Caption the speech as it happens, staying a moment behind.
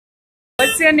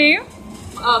What's your name?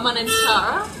 My name's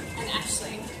Tara. And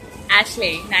Ashley.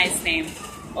 Ashley. Nice name.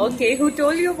 Okay, who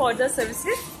told you about the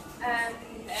services?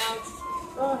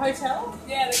 Our Hotel?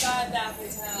 yeah, the guy at our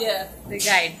hotel. Yeah. The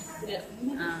guide. Yeah.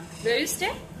 Where you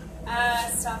stay?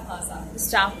 Star Plaza.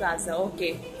 Star Plaza.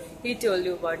 Okay. He told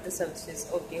you about the services.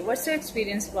 Okay. What's your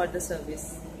experience about the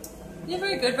service? Yeah,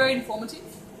 very good, very informative.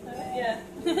 Yeah.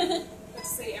 Got to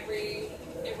see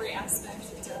every aspect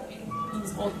of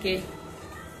Delhi. Okay.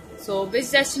 So, which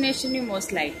destination you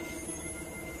most like?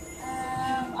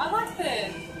 I like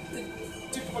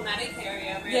the diplomatic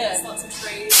area where Yeah. there's lots of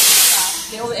trees and stuff.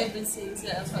 Yeah, all the embassies.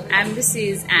 Yeah, that's what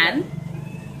Embassies and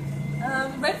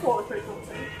Red Fort was pretty cool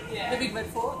too. Yeah. The big Red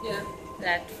Fort. Yeah.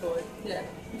 Radford. Yeah.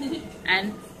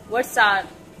 And what's our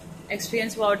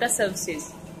experience about the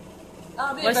services?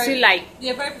 Yeah, What very, you like?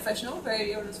 Yeah, very professional.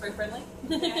 It was very friendly.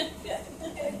 Yeah.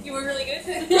 You were really good.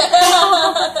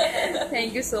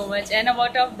 Thank you so much. And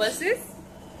about our buses?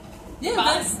 Yeah,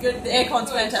 Bus. that's good. The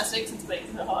aircon's Good. fantastic since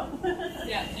it's so hot.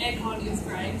 Yeah, aircon is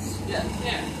great. Yeah.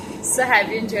 Yeah. So, have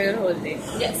you enjoyed your whole day?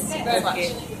 Yes, Yeah. very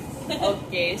Okay. much.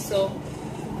 Okay, so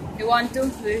you want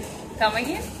to come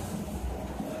again?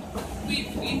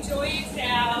 We've enjoyed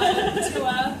our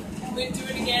tour and we'll do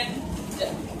it again.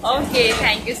 Yeah. Okay,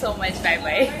 thank you so much. Bye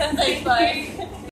bye. Thanks, bye.